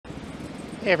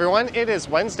Hey everyone, it is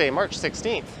Wednesday, March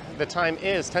 16th. The time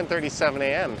is 10:37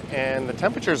 a.m. and the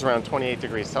temperature is around 28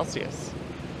 degrees Celsius.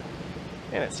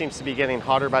 And it seems to be getting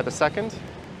hotter by the second.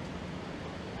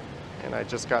 And I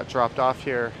just got dropped off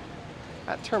here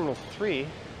at Terminal 3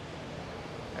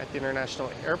 at the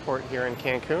International Airport here in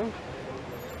Cancun.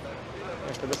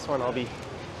 And for this one, I'll be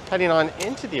heading on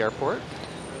into the airport.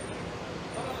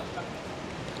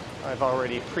 I've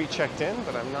already pre-checked in,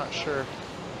 but I'm not sure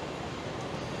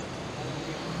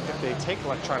if they take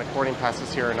electronic boarding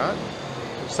passes here or not.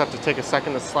 I just have to take a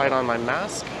second to slide on my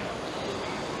mask.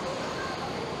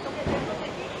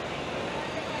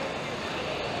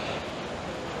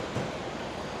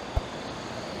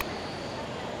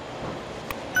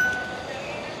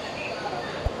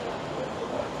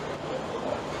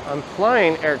 I'm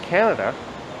flying Air Canada,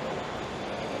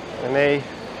 and they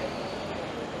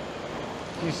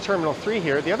use Terminal 3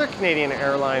 here. The other Canadian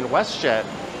airline, WestJet,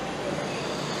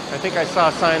 I think I saw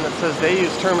a sign that says they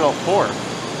use Terminal 4.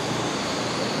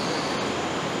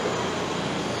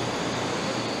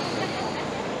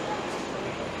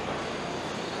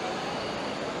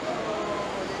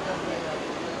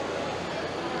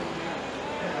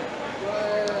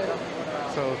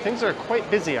 So things are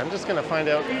quite busy. I'm just going to find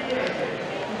out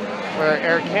where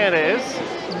Air Canada is.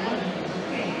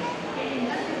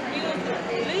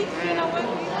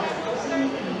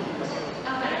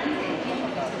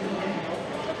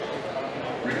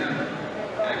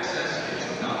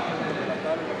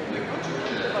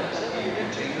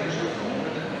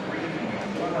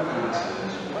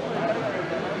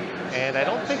 And I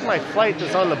don't think my flight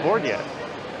is on the board yet.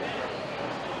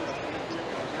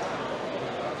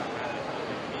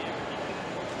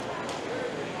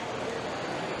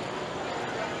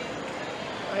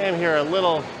 I am here a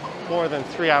little more than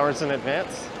 3 hours in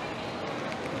advance.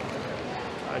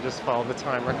 I just followed the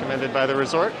time recommended by the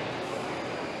resort.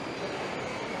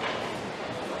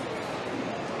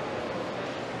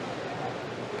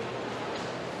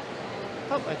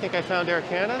 Oh, I think I found Air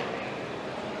Canada.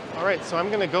 All right, so I'm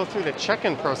going to go through the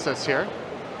check-in process here,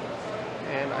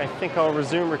 and I think I'll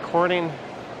resume recording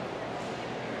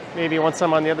maybe once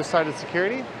I'm on the other side of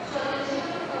security.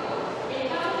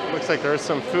 Looks like there's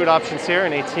some food options here,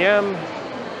 an ATM,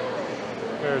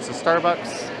 there's a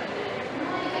Starbucks,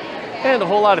 and a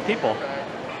whole lot of people.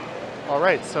 All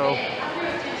right, so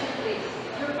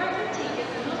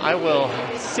I will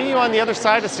see you on the other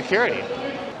side of security.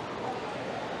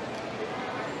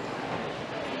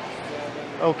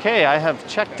 Okay, I have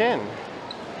checked in.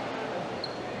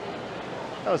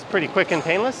 That was pretty quick and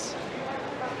painless.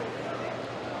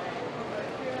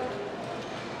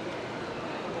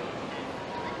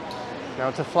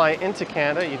 Now to fly into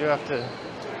Canada, you do have to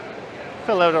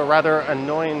fill out a rather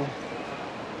annoying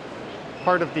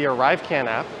part of the ArriveCan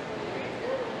app.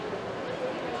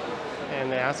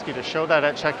 And they ask you to show that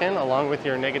at check-in along with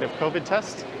your negative COVID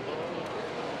test.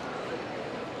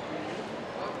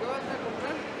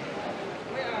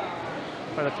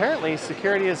 But apparently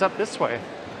security is up this way.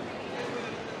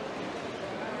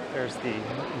 There's the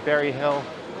Berry Hill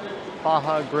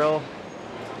Baja Grill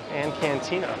and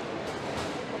Cantina.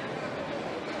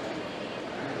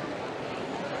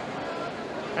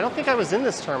 I don't think I was in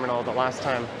this terminal the last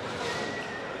time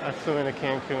I flew into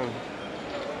Cancun.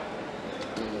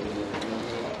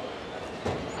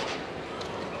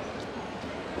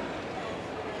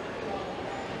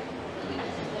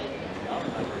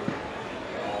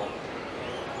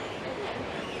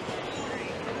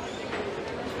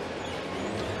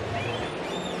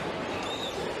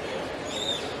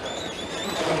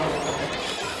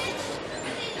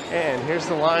 And here's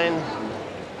the line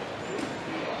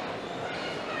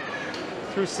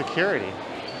through security.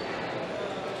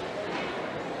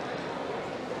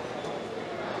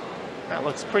 That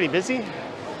looks pretty busy.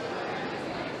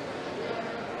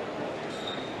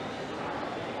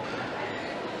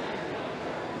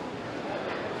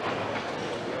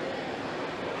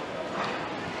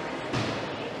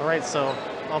 All right, so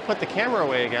I'll put the camera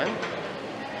away again.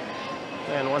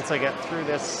 And once I get through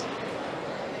this,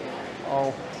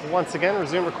 I'll once again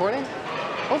resume recording.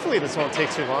 Hopefully this won't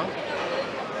take too long.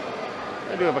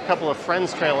 I do have a couple of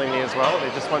friends trailing me as well.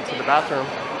 They just went to the bathroom.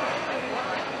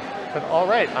 But all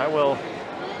right, I will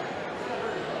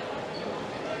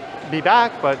be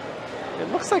back, but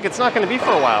it looks like it's not going to be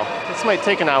for a while. This might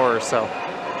take an hour or so.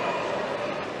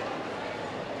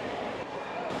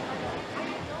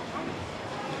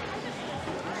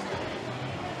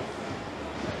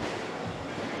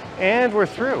 And we're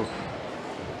through.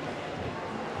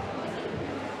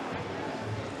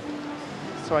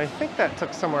 So I think that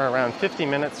took somewhere around 50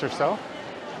 minutes or so.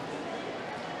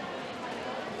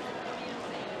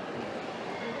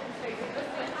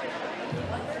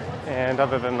 And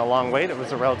other than the long wait, it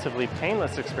was a relatively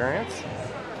painless experience.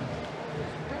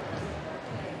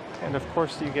 And of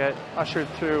course, you get ushered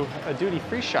through a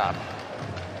duty-free shop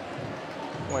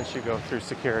once you go through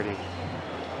security.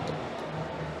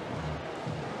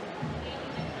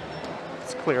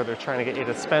 It's clear they're trying to get you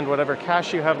to spend whatever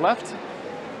cash you have left.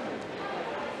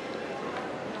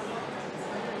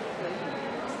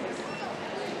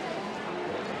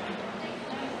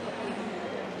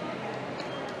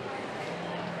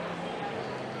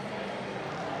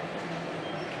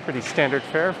 Pretty standard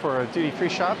fare for a duty-free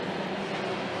shop.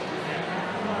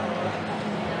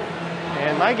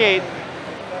 And my gate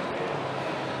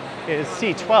is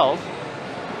C12.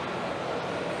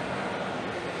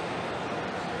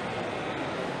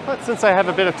 But since I have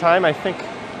a bit of time, I think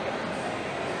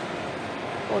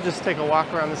we'll just take a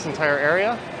walk around this entire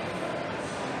area.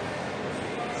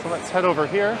 So let's head over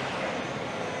here.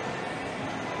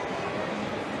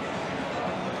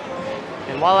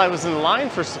 And while I was in line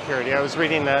for security, I was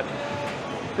reading that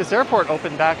this airport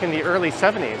opened back in the early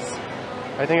 70s.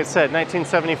 I think it said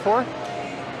 1974.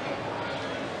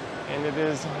 And it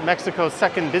is Mexico's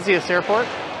second busiest airport.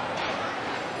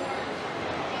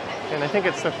 And I think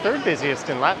it's the third busiest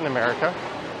in Latin America.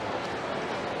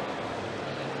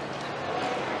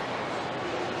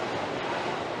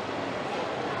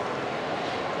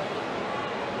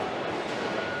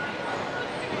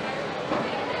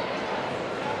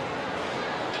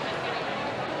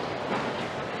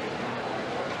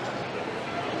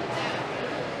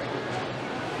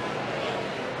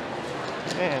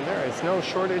 And there is no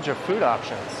shortage of food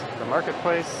options. The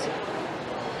marketplace.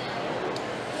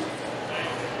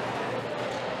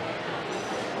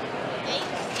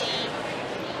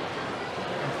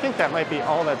 I think that might be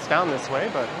all that's down this way,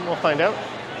 but we'll find out.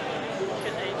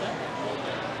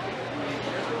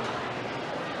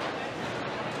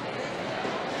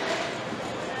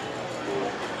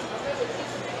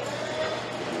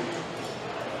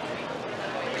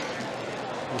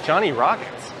 Johnny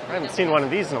Rockets. I haven't seen one of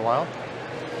these in a while.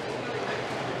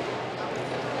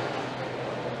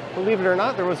 Believe it or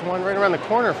not, there was one right around the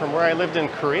corner from where I lived in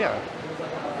Korea.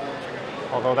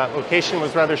 Although that location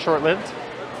was rather short-lived.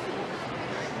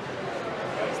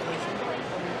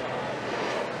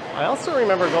 I also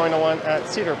remember going to one at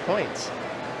Cedar Point.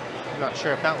 I'm not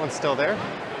sure if that one's still there.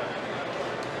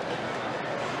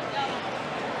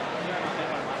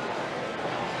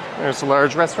 There's a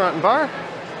large restaurant and bar.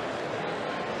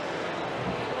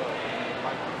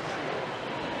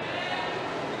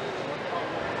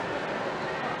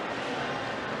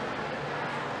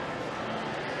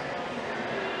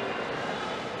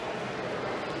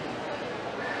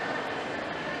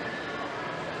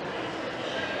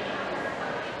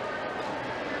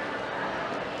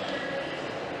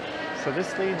 So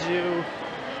this leads you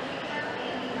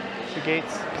to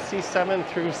gates C7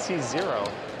 through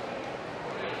C0.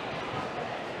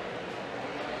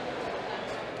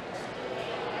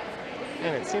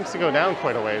 And it seems to go down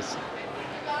quite a ways.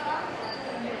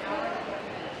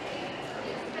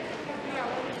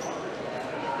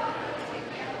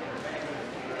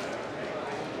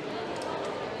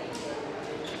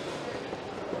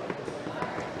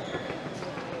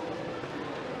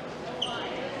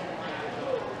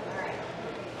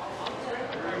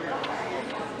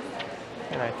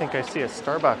 And I think I see a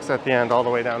Starbucks at the end all the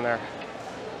way down there.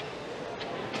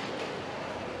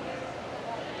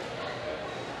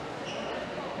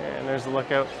 And there's a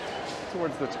lookout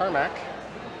towards the tarmac.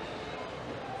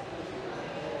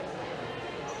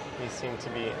 These seem to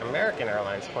be American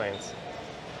Airlines planes.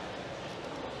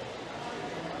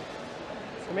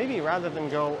 So maybe rather than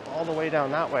go all the way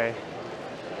down that way,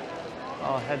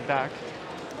 I'll head back.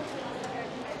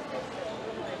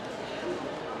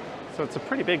 So it's a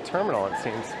pretty big terminal, it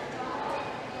seems.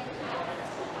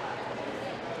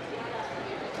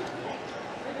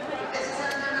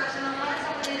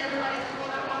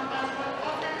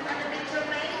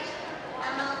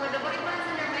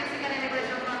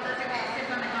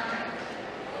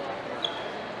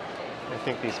 I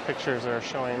think these pictures are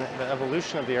showing the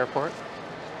evolution of the airport.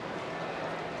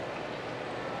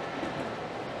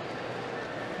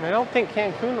 And I don't think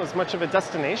Cancun was much of a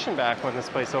destination back when this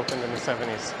place opened in the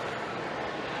 70s.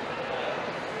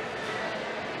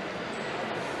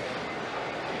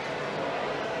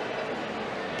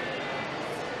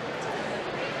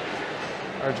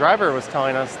 Our driver was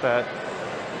telling us that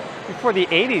before the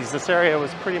 80s, this area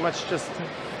was pretty much just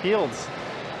fields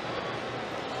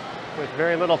with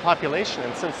very little population,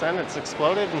 and since then it's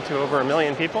exploded into over 1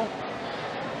 million people.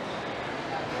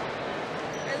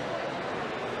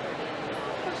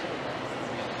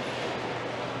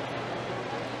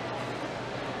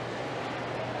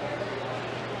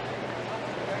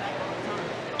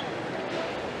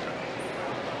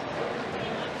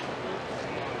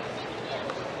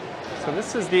 So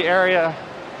this is the area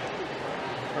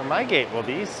where my gate will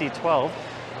be, C12.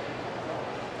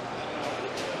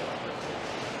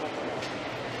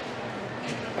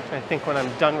 I think when I'm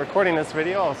done recording this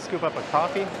video, I'll scoop up a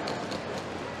coffee.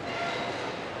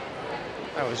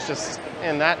 I was just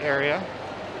in that area.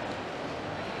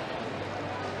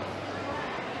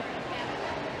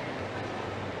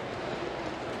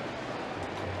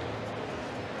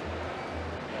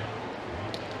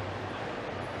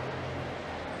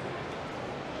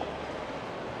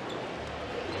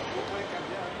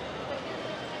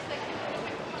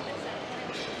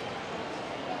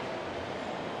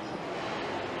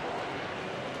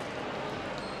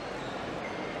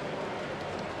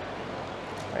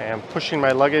 I am pushing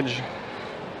my luggage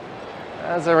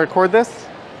as I record this.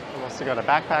 I must have got a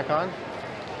backpack on.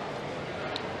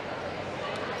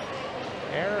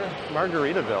 Air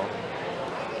Margaritaville.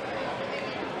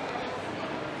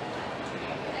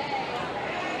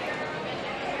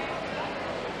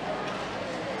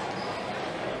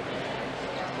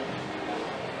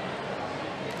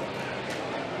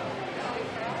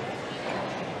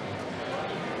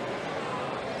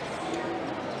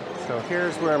 So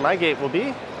here's where my gate will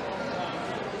be.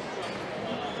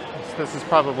 This is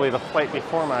probably the flight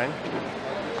before mine.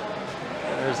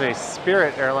 There's a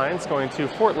Spirit Airlines going to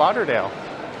Fort Lauderdale.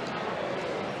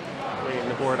 Waiting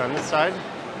to board on this side.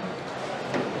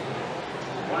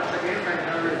 Once again, right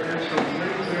now, residential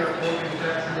please. We are holding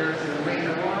passengers in lane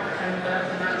 1 and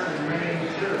passengers in lane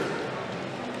 2.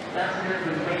 Passengers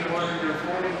in lane 1 are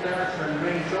boarding pass and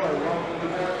lane 2 are welcome to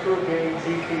board through gate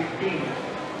C15.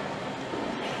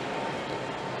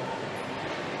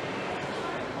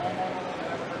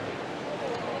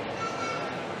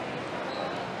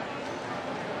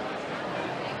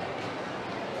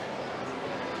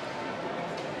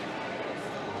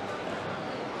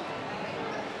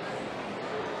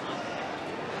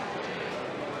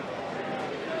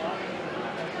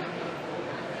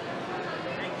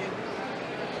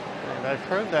 I've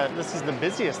heard that this is the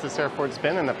busiest this airport's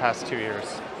been in the past 2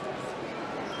 years.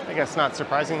 I guess not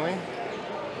surprisingly.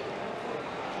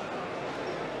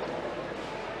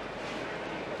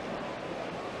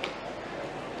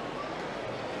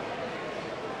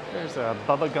 There's a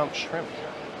Bubba Gump shrimp.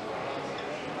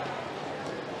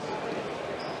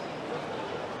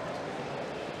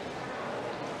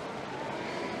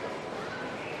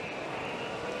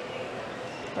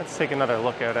 Let's take another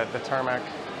look out at the tarmac.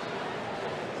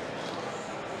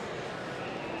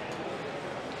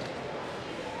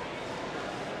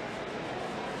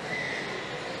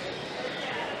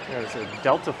 There's a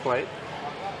Delta flight.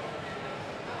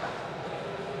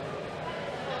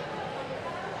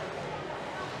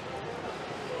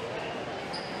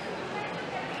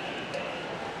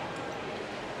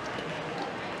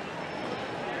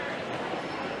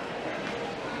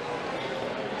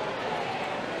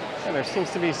 And there seems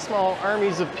to be small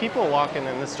armies of people walking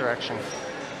in this direction.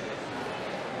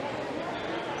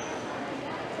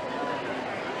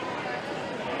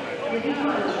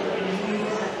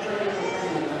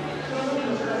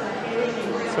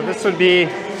 So this would be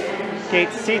gate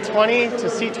C20 to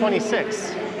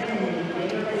C26.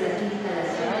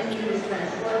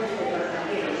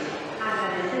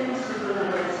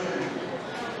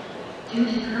 Due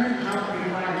to current health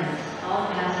requirements, all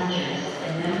passengers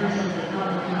and members of the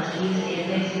public must use a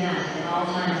face mask at all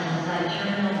times inside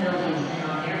terminal buildings and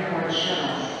on airport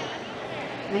shuttles.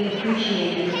 We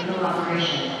appreciate your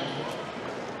cooperation.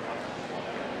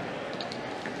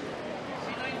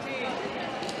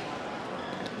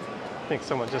 I think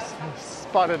someone just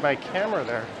spotted my camera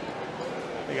there.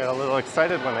 They got a little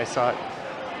excited when they saw it.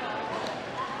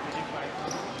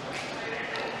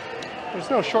 There's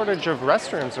no shortage of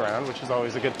restrooms around, which is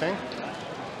always a good thing.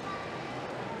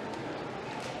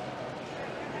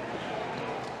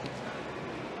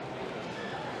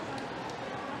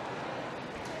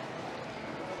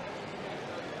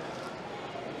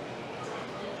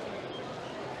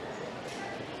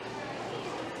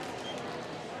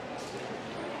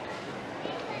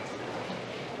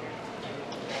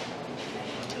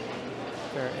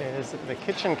 There is the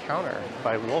kitchen counter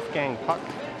by Wolfgang Puck.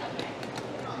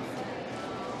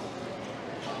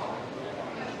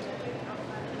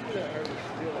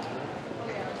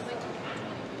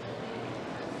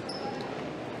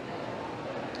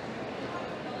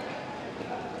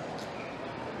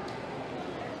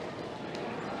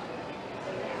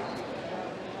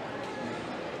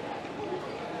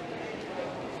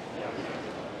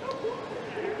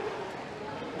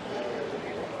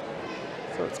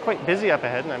 So it's quite busy up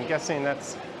ahead, and I'm guessing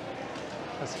that's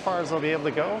as far as I'll be able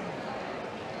to go.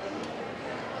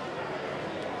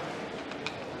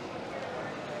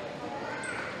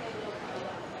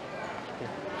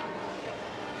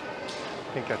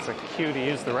 I think that's a cue to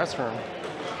use the restroom.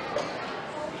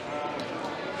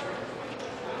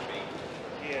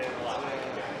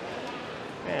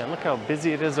 Man, look how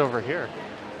busy it is over here.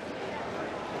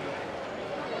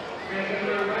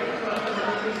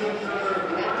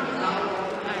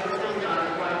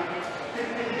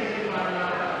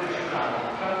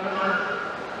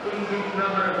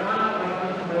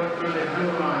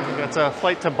 That's a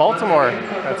flight to Baltimore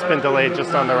that's been delayed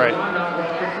just on the right.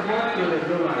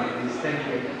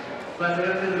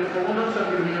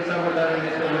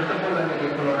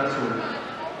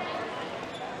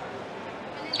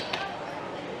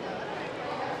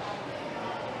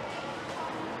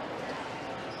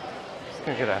 Just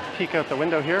gonna get a peek out the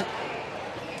window here.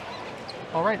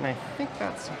 All right, and I think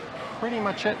that's pretty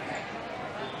much it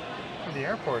for the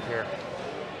airport here.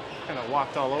 Kind of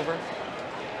walked all over.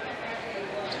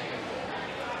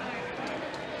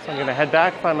 So I'm gonna head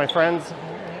back, find my friends,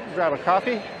 grab a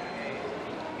coffee.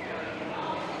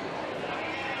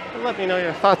 Let me know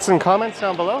your thoughts and comments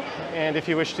down below. And if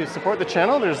you wish to support the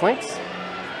channel, there's links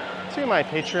to my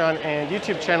Patreon and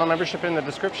YouTube channel membership in the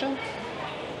description.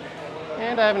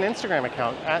 And I have an Instagram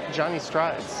account at Johnny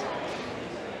Strides.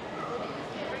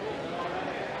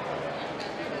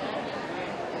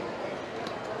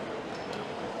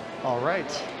 All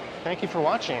right, thank you for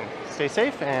watching. Stay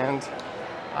safe, and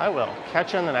I will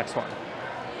catch you on the next one.